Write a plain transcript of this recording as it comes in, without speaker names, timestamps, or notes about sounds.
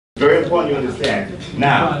Very important you understand.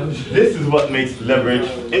 Now, this is what makes leverage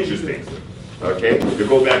interesting. Okay? To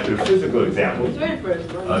go back to the physical example.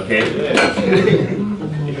 Okay?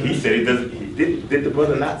 He said he doesn't. Did the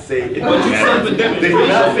brother not say it didn't matter? Did he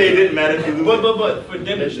not say it didn't matter if you lose? But for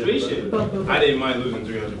demonstration, I didn't mind losing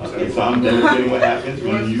 300%. Okay, so I'm demonstrating what happens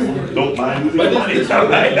when you don't mind losing money.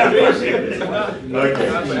 Right?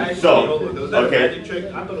 Okay. So, okay. Magic trick?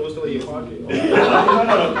 I thought it was still in your pocket.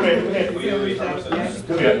 No,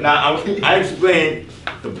 come here. Now, I explained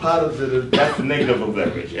the positive, that's the negative of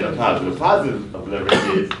leverage, and the positive. The positive of leverage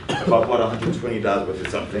is if I bought $120 worth of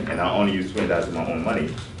something and I only use $20 of my own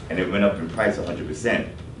money, and it went up in price 100%,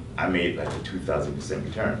 I made like a 2,000%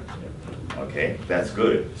 return. Okay, that's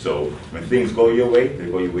good. So when things go your way, they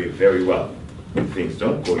go your way very well. When things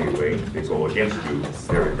don't go your way, they go against you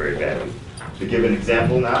very, very badly. To give an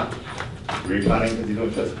example now, refunding because you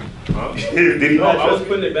don't trust me. Huh? Did he not I was trust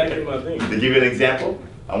putting me? it back in my thing. To give you an example,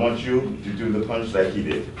 I want you to do the punch like he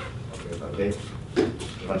did. Okay?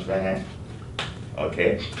 Punch my hand.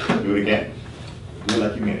 Okay? Do it again. Do it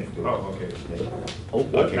like you mean it. Do it. Oh, okay.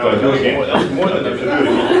 Okay, No, go do it again. that was more than Okay,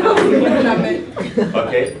 I so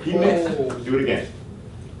okay, he missed. Do it again.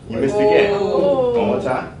 He missed again. One more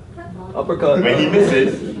time. Uppercut. When he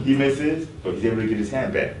misses, but he's able to get his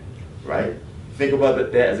hand back, right? Think about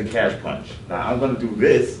that as a cash punch. Now I'm gonna do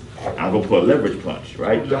this. I'm gonna put a leverage punch,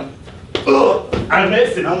 right? Jump. I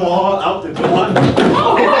missed and I'm all out the door. I'm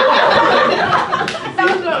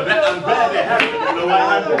glad that happened. You know why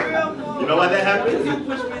that happened? You know why that happened? You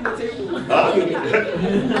pushed me in the table.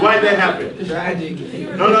 Why did that happen? Tragic.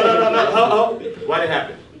 No. Why did it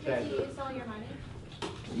happen? Because you used all your money.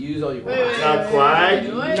 You use all your Not quite. No.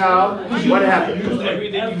 Why did it happen?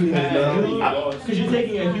 Everything you had, you lost. Because you're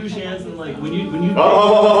taking a huge chance, and like when you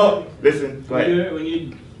Oh, listen. Go ahead. when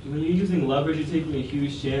you're using leverage, you're taking a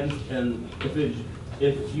huge chance, and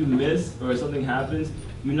if you miss or something happens,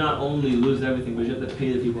 you not only lose everything, but you have to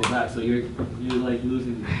pay the people back. So you're like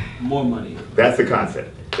losing more money. That's the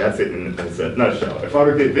concept. That's it in a nutshell. If I would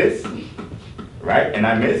have did this, right, and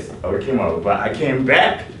I missed, I would have came over. But I came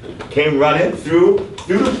back, came running through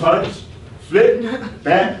the punch, flipped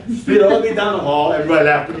back, slid all the way down the hall, and right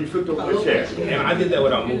after he flipped over the chair. And I did that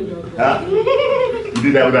without moving. Huh? You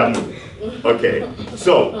did that without moving. Okay.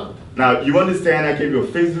 So now you understand I gave you a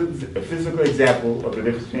physical example of the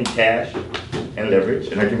difference between cash and leverage,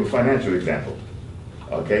 and I give a financial example.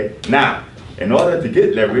 Okay? Now, in order to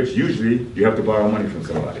get leverage, usually you have to borrow money from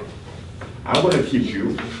somebody. I'm going to teach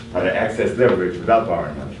you how to access leverage without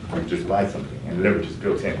borrowing money. You just buy something, and leverage is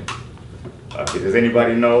built in. Okay, does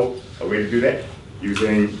anybody know a way to do that?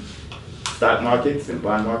 Using stock markets and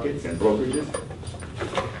bond markets and brokerages?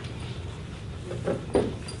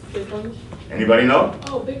 Bitcoin. Anybody know?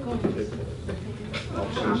 Oh, Bitcoin.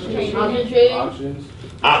 Options.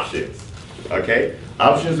 Options. Okay?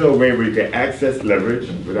 Options are a way where you can access leverage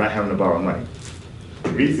without having to borrow money. The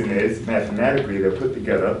reason is, mathematically, they're put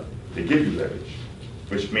together to give you leverage.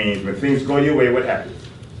 Which means when things go your way, what happens?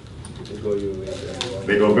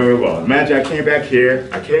 They go very well. Imagine I came back here,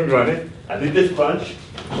 I came running, I did this punch,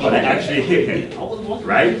 but I actually hit him.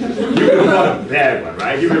 Right? You would have got a bad one,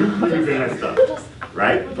 right? You would have been messed up.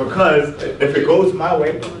 Right? Because if it goes my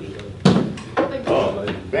way, oh,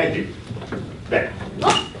 thank you. Back.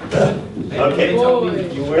 Okay.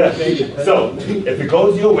 So, if it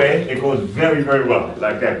goes your way, it goes very, very well,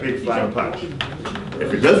 like that big flying punch.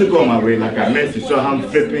 If it doesn't go my way, like I missed, you saw how I'm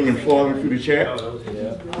flipping and falling through the chair?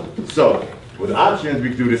 So, with options, we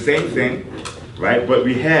can do the same thing, right? But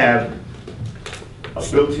we have a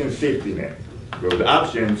built-in safety net. Where with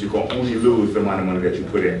options, you can only lose the amount of money that you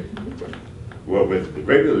put in. Well, with the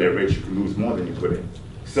regular leverage, you can lose more than you put in.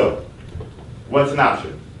 So, what's an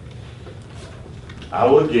option? I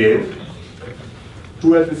will give,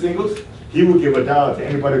 who has the singles? He will give $1 to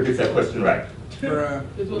anybody who gets that question right.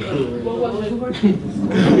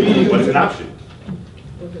 What's an option?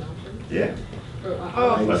 Yeah.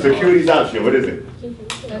 A securities option, what is it?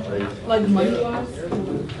 Like money.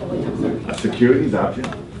 A securities option?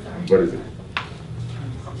 What is it?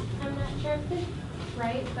 I'm not sure if it's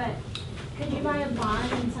right, but could you buy a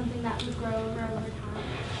bond and something that would grow over time?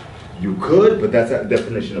 You could, but that's a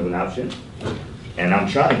definition of an option. And I'm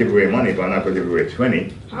trying to give away money, but I'm not going to give away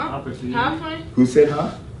 20. Opportunity. Half money? Who said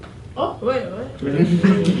huh? Oh, wait.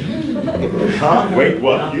 Huh? Wait,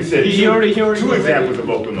 what? You said He already two examples of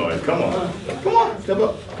vocal noise. Come on. Come on, step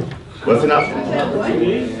up. What's an option?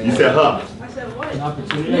 You said huh. I said what? An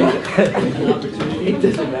opportunity. An opportunity. It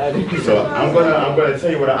doesn't matter. So I'm gonna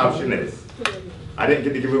tell you what an option is. I didn't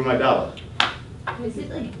get to give away my $1. Is it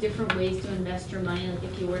like different ways to invest your money? Like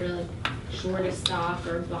if you were to like short a stock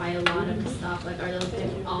or buy a lot of the stock, like are those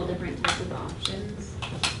all different with options?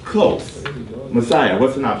 Close. Messiah,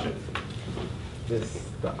 what's an option?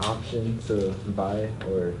 Just the option to buy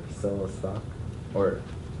or sell a stock, or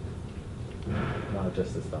not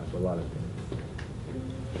just a stock, but a lot of things.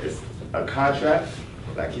 It's a contract,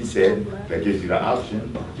 like he said, that gives you the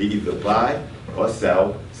option to either buy or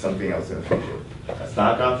sell something else in the future. A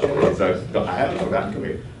stock option is I haven't forgotten, come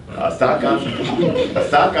here. A stock option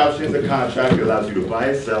is a contract that allows you to buy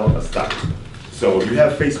and sell a stock. So you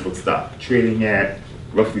have Facebook stock trading at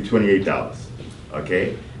roughly $28,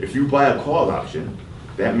 okay? If you buy a call option,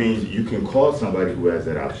 that means you can call somebody who has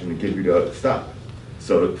that option and give you the stock.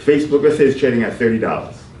 So Facebook, let's say, is trading at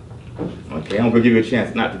 $30. Okay, I'm gonna give you a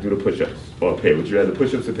chance not to do the push-ups or pay. Would you rather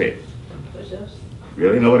push-ups or pay? Push-ups.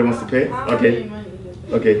 Really? Nobody wants to pay? I don't Okay. need money to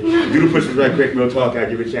pay. Okay, do the push-ups right quick, we'll talk, I'll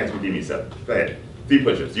give you a chance to give me something. Go ahead, 3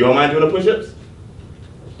 push-ups. You all mind doing the push-ups?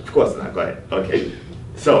 Of course not, go ahead. Okay,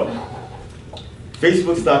 so,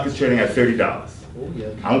 Facebook stock is trading at $30.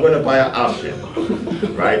 I'm gonna buy an option,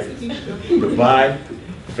 right? To buy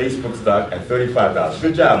Facebook stock at $35.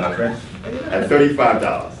 Good job, my friend. At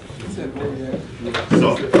 $35.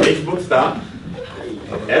 So, Facebook stock,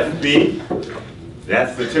 FB,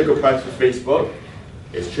 that's the ticker price for Facebook.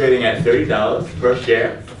 It's trading at $30 per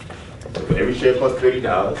share. So every share costs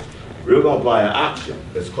 $30. We're gonna buy an option.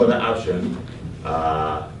 Let's call that option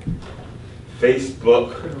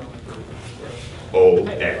Facebook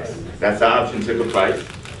OX. That's the option ticker price,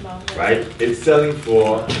 right? It's selling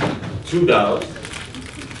for $2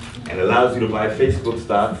 and allows you to buy Facebook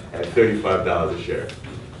stock at $35 a share.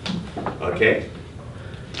 Okay?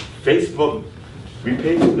 Facebook, we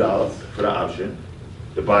pay $2 for the option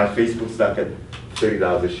to buy Facebook stock at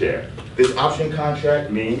 $30 a share. This option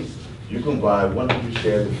contract means you can buy 100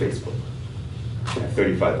 shares of Facebook at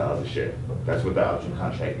 $35 a share. That's what the option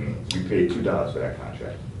contract means. We paid $2 for that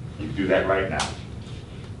contract. You can do that right now.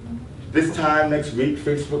 This time next week,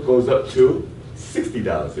 Facebook goes up to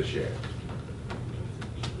 $60 a share.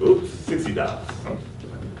 Oops, $60.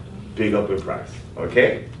 Big up in price,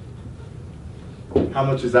 okay? How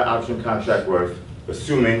much is that option contract worth,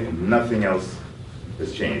 assuming nothing else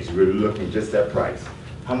has changed? We're looking just at price.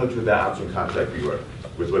 How much would that option contract be worth,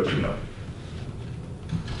 with what you know?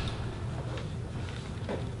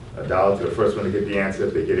 $1 to the first one to get the answer.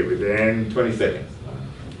 If they get it within 20 seconds.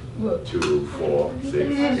 2, 4, 6,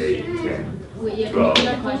 8, 10, Wait, yeah, 12, can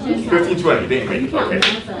you repeat our question? 15, 20. They didn't make it. Okay.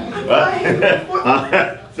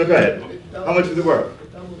 What? So go ahead. How much is it worth?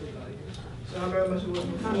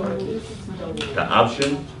 The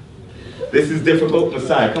option. This is difficult.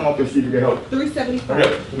 Messiah, come up and see if you can help. 375.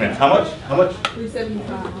 Okay, come here. How much? How much?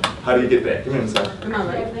 375. How do you get that? Come here, Messiah. Am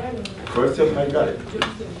I right? First, tell me how you got it.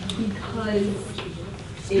 Because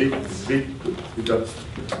Speak up.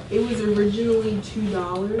 it was originally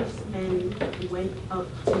 $2 and went up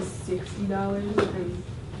to $60 and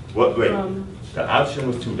What? Wait. from The option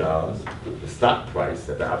was $2. The stock price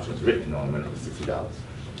that the option is written on went up to $60.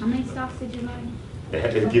 How many stocks did you buy?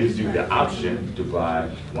 It gives you the option to buy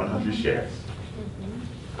 100 shares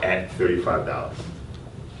at $35.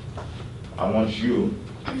 I want you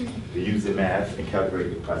to use the math and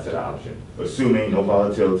calculate the price of the option, assuming no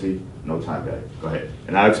volatility, no time value. Go ahead.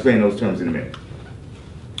 And I'll explain those terms in a minute.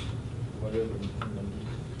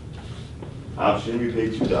 Option, we pay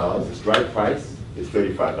 $2. The strike price is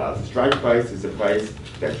 $35. The strike price is the price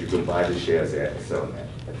that you can buy the shares at and sell them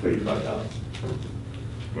at $35.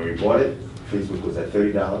 When we bought it, Facebook was at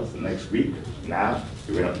 $30. Next week, now,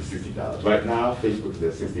 it went up to $60. Right now, Facebook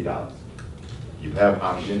is at $60. You have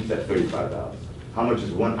options at $35. How much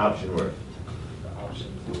is one option worth? The option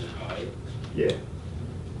to buy it. Yeah.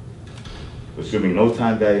 Assuming no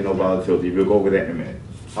time value, no volatility, we'll go over that in a minute.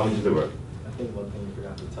 How much is it worth? I think one thing we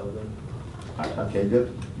forgot to tell them, Okay,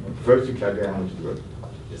 good. First, you calculate how much it's worth.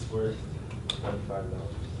 it's worth $25.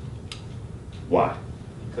 Why?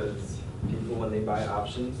 Because people, when they buy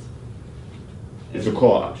options, It's a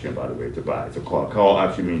call option, by the way, to buy. It's a call. Call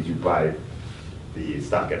option means you buy the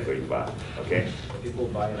stock at 35, okay? if people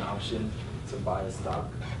buy an option to buy a stock,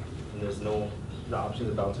 and the option's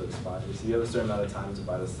about to expire. So you have a certain amount of time to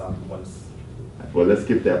buy the stock once. Well, let's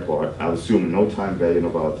skip that part. I'll assume no time value, no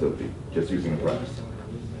volatility, just using the price.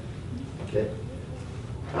 Okay?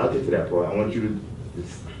 I'll get to that part. I want you to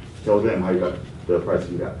just tell them how you got the price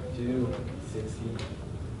you got. 260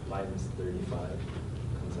 minus 35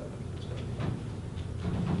 comes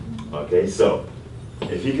out. Okay, so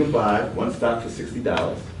if you can buy one stock for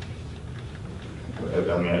 $60,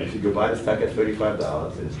 if you could buy the stock at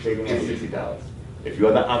 $35 and it's trading at $60, if you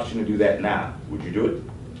had the option to do that now, would you do it?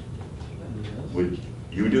 Would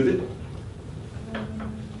you do it?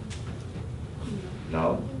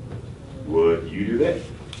 No? Would you do that?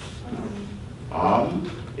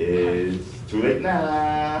 Is too late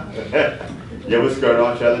now. You have a skirt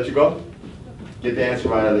on, should I let you go? Get the answer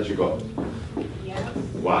right, I'll let you go. Yes.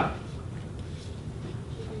 Why?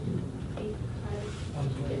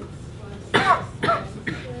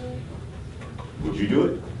 Would you do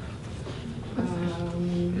it?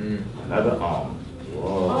 Another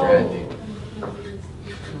Whoa.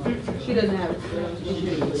 She doesn't have it.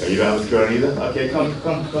 You don't have a skirt either? Okay, come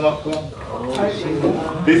up.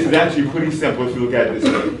 This is actually pretty simple if you look at it this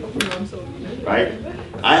way. Right?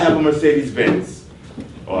 I have a Mercedes Benz,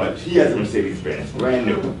 or he has a Mercedes Benz, brand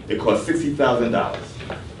new. It costs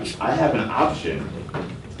 $60,000. I have an option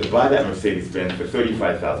to buy that Mercedes Benz for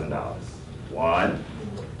 $35,000. 1,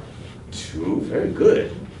 2, very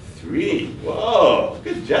good. 3, whoa,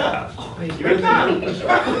 good job.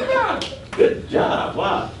 Good job,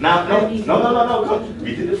 wow. Now, no, come.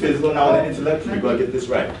 We did the physical, now on the intellectual, we're gonna get this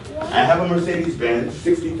right. I have a Mercedes Benz,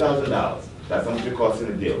 $60,000. That's how much it costs in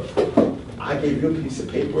the dealer. I gave you a piece of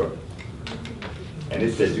paper, and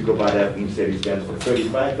it says you could buy that Mercedes Benz for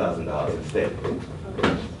 $35,000 instead.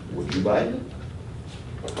 Would you buy it?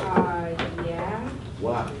 Yeah.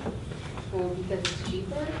 Why? Well, because it's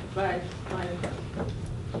cheaper, but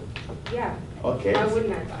yeah. Okay. Why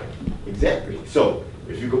wouldn't I buy it? Exactly. So,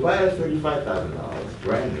 if you could buy it at $35,000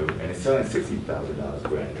 brand new, and it's selling $60,000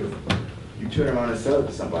 brand new, you turn around and sell it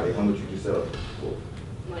to somebody, how much would you sell it for?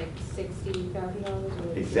 Like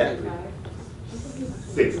 $60,000 or Exactly. 65?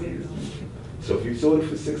 60. So if you sold it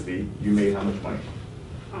for 60, you made how much money?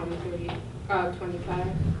 25.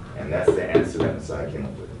 And that's the answer that Messiah came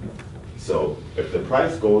up with. So if the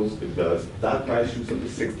price goes, if the stock price shoots up to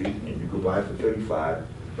 60 and you could buy it for 35,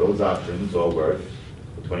 those options are worth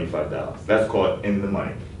 $25. That's called in the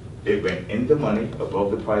money. It went in the money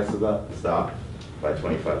above the price of the stock by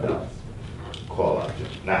 $25. Call option.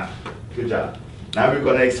 Now, good job. Now we're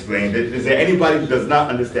going to explain this. Is there anybody who does not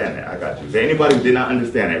understand that? I got you. Is there anybody who did not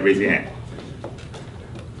understand that? Raise your hand.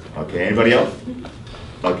 Okay, anybody else?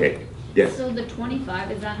 Okay, yes. So the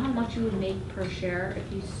 25, is that how much you would make per share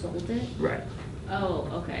if you sold it? Right. Oh,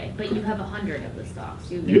 okay, but you have 100 of the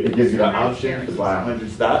stocks. It gives you the option to buy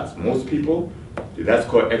 100 stocks. Most people, that's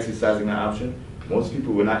called exercising the option. Most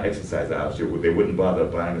people would not exercise the option. They wouldn't bother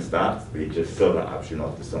buying the stocks. They just sell the option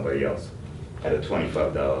off to somebody else at a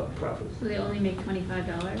 $25 profit. So they only make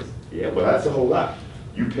 $25? Yeah, well, that's a whole lot.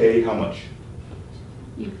 You pay how much?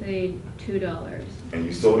 You paid $2. And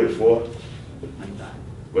you sold it for? 25.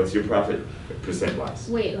 What's your profit percent-wise?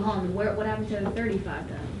 Wait, hold on, what happened to the 35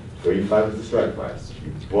 then? 35 is the strike price.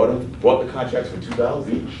 You bought the contracts for $2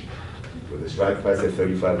 each, with the strike price at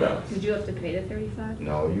 $35. Did you have to pay the 35?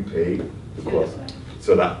 No, you paid the cost.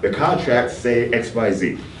 So the contracts say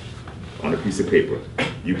XYZ on a piece of paper.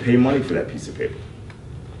 You pay money for that piece of paper.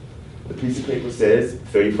 The piece of paper says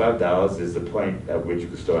 $35 is the point at which you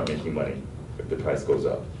can start making money if the price goes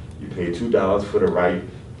up. You pay $2 for the right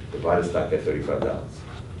to buy the stock at $35.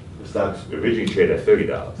 The stock originally traded at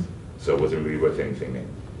 $30, so it wasn't really worth anything then.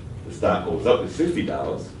 The stock goes up to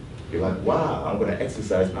 $60, you're like, wow, I'm gonna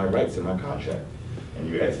exercise my rights in my contract. And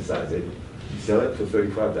you exercise it, you sell it for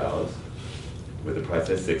 $35 with the price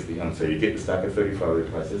at 60, so you get the stock at 35 with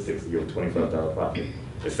the price at 60, you have a $25 profit.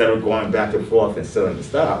 Instead of going back and forth and selling the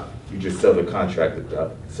stock, you just sell the contract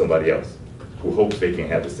to somebody else who hopes they can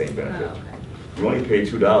have the same benefit. Oh, okay. You only pay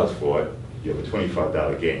 $2 for it, you have a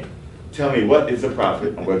 $25 gain. Tell me, what is the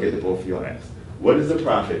profit? I'm gonna get the both of your hands. What is the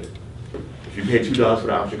profit if you pay $2 for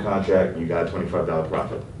the option contract and you got a $25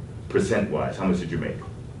 profit? Percent-wise, how much did you make?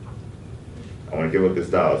 I wanna give up this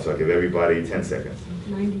dollar, so I give everybody 10 seconds.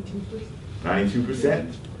 92%.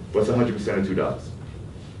 92%? What's 100% of $2?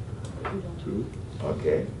 2.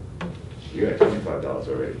 Okay, you're at $25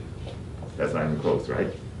 already. That's not even close,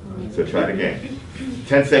 right? So try it again.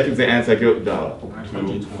 10 seconds to answer, give up the dollar.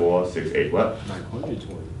 2, 4, 6, 8, what?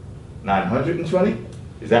 920. 920?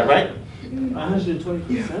 Is that right? 120%?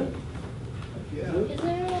 Isn't it over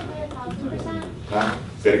 1,000%? Huh?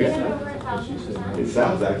 Say it Isn't it again. over 1,000%? It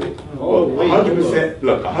sounds like it. Oh, Well, wait, 100%,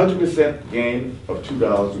 look, 100% gain of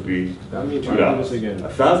 $2 would be That means $2. again.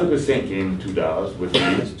 1,000% gain of $2 would be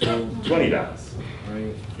 $20.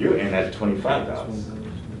 Right. You're in at $25.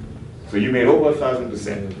 So you made over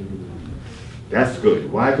 1,000%. That's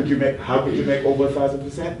good. Why could you make, how could you make over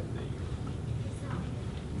 1,000%?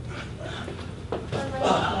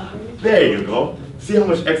 There you go. See how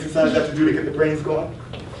much exercise you have to do to get the brains going?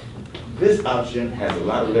 This option has a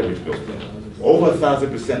lot of leverage built in. Over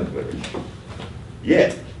 1,000% of leverage.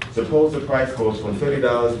 Yet, suppose the price goes from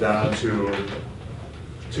 $30 down to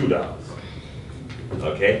 $2.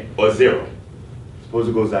 Okay? Or 0. Suppose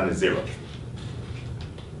it goes down to 0.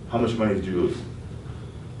 How much money did you lose?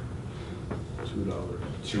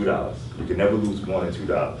 $2. You can never lose more than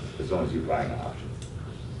 $2 as long as you're buying an option.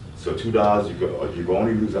 So $2, you can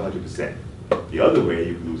only lose 100%. The other way,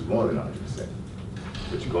 you can lose more than 100%.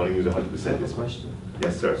 But you can only lose 100% this question.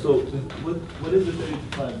 Yes, sir. So what is the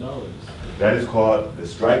 $35? That is called the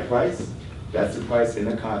strike price. That's the price in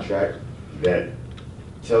the contract that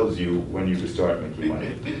tells you when you can start making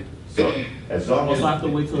money. So as long as, Also, I have to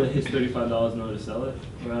wait till it hits $35 in order to sell it?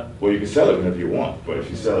 Right? well, you can sell it whenever you want, but if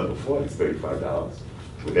you sell it before it's $35,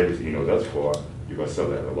 with everything you know that's for, you're gonna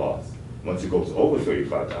sell it at a loss. Once it goes over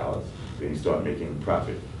 $35, then you start making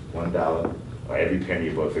profit. $1, or every penny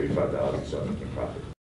above $35, you start making profit.